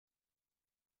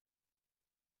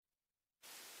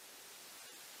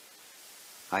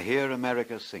I hear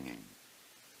America singing.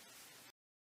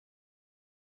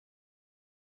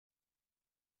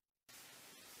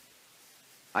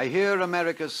 I hear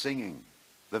America singing,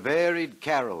 the varied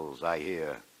carols I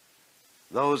hear,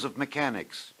 those of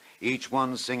mechanics, each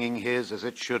one singing his as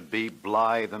it should be,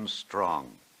 blithe and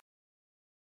strong.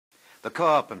 The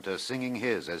carpenter singing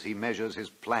his as he measures his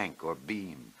plank or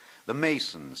beam, the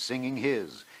mason singing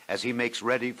his as he makes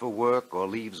ready for work or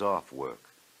leaves off work,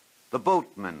 the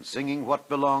boatman singing what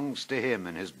belongs to him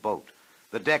in his boat,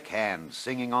 the deckhand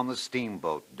singing on the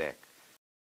steamboat deck,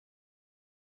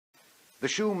 the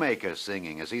shoemaker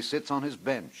singing as he sits on his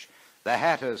bench, the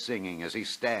hatter singing as he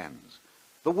stands,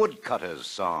 the woodcutter's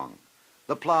song,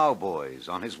 the ploughboy's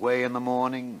on his way in the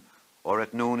morning, or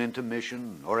at noon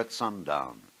intermission, or at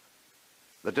sundown,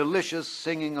 the delicious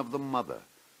singing of the mother,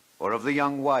 or of the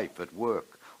young wife at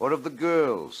work, or of the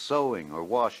girls sewing or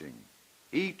washing,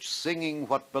 each singing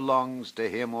what belongs to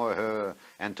him or her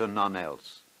and to none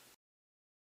else.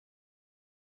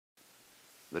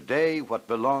 The day what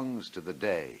belongs to the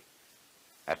day.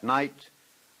 At night,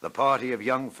 the party of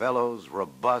young fellows,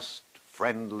 robust,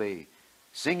 friendly,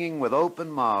 singing with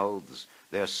open mouths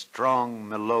their strong,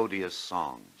 melodious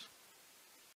songs.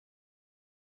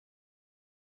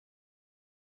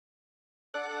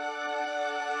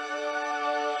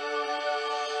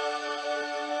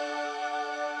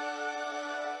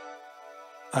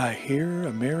 I hear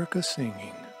America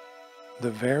singing,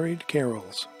 the varied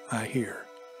carols I hear,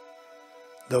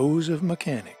 those of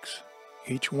mechanics,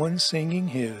 each one singing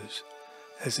his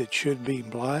as it should be,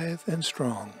 blithe and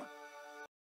strong.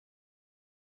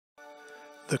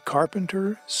 The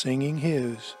carpenter singing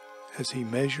his as he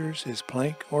measures his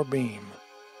plank or beam,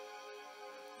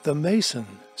 the mason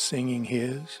singing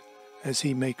his as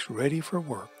he makes ready for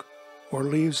work or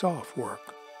leaves off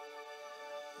work,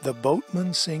 the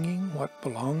boatman singing what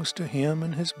belongs to him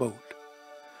in his boat,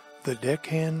 the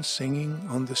deckhand singing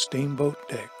on the steamboat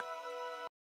deck,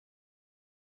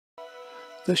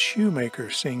 the shoemaker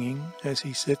singing as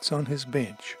he sits on his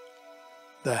bench,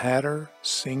 the hatter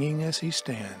singing as he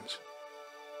stands,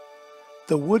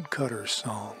 the woodcutter's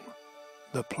song,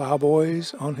 the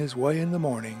ploughboy's on his way in the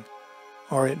morning,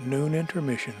 or at noon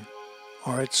intermission,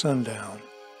 or at sundown,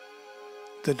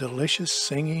 the delicious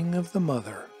singing of the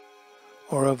mother,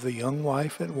 or of the young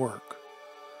wife at work,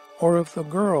 or of the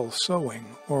girl sewing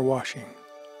or washing,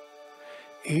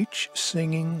 each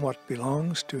singing what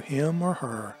belongs to him or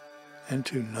her and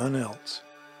to none else.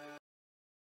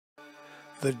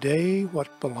 The day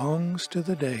what belongs to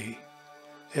the day.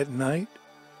 At night,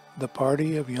 the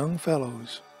party of young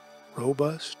fellows,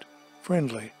 robust,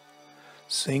 friendly,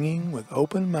 singing with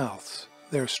open mouths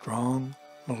their strong,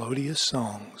 melodious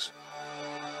songs.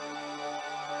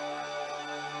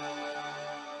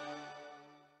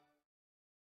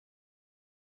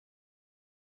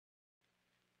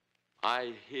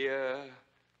 I hear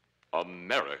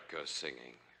America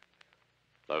singing,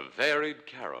 the varied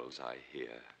carols I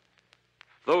hear,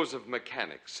 those of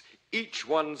mechanics, each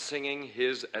one singing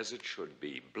his as it should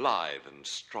be, blithe and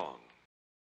strong.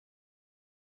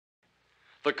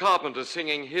 The carpenter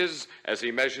singing his as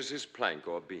he measures his plank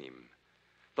or beam,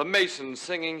 the mason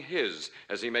singing his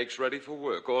as he makes ready for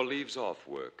work or leaves off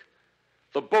work,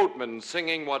 the boatman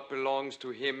singing what belongs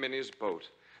to him in his boat,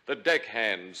 the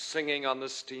deckhand singing on the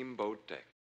steamboat deck,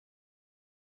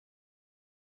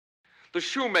 the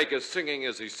shoemaker singing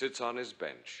as he sits on his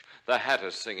bench, the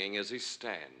hatter singing as he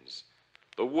stands,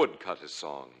 the woodcutter's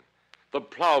song, the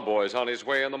ploughboy's on his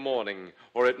way in the morning,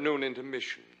 or at noon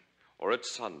intermission, or at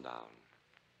sundown,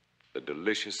 the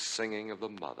delicious singing of the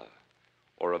mother,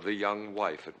 or of the young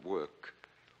wife at work,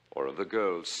 or of the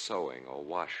girls sewing or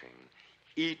washing,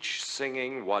 each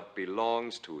singing what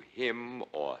belongs to him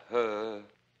or her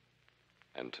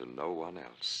and to no one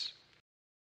else.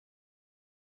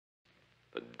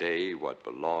 The day what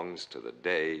belongs to the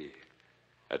day.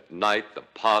 At night, the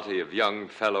party of young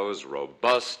fellows,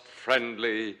 robust,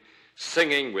 friendly,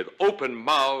 singing with open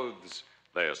mouths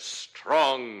their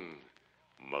strong,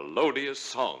 melodious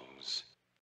songs.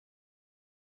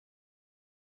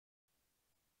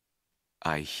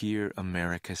 I Hear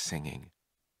America Singing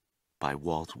by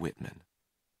Walt Whitman.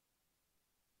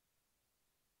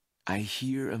 I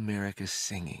hear America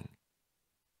singing,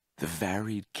 the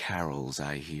varied carols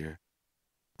I hear,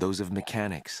 those of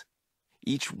mechanics,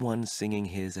 each one singing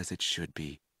his as it should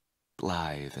be,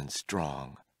 blithe and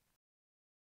strong.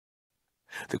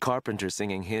 The carpenter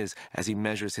singing his as he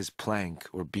measures his plank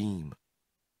or beam,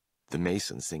 the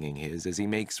mason singing his as he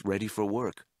makes ready for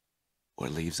work or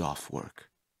leaves off work,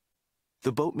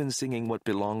 the boatman singing what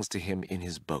belongs to him in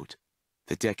his boat,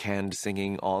 the deckhand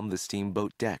singing on the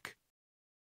steamboat deck,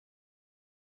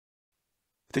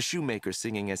 The shoemaker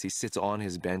singing as he sits on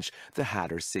his bench, the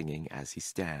hatter singing as he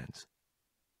stands.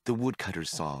 The woodcutter's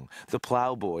song, the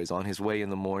ploughboy's on his way in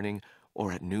the morning,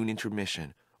 or at noon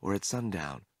intermission, or at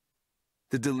sundown.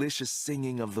 The delicious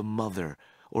singing of the mother,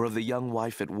 or of the young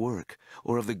wife at work,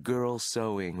 or of the girl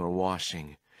sewing or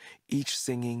washing, each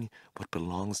singing what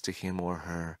belongs to him or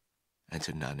her, and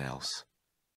to none else.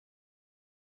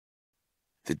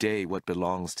 The day what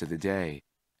belongs to the day.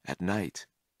 At night,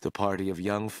 the party of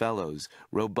young fellows,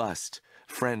 robust,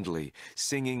 friendly,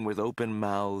 singing with open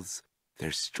mouths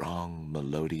their strong,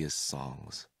 melodious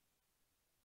songs.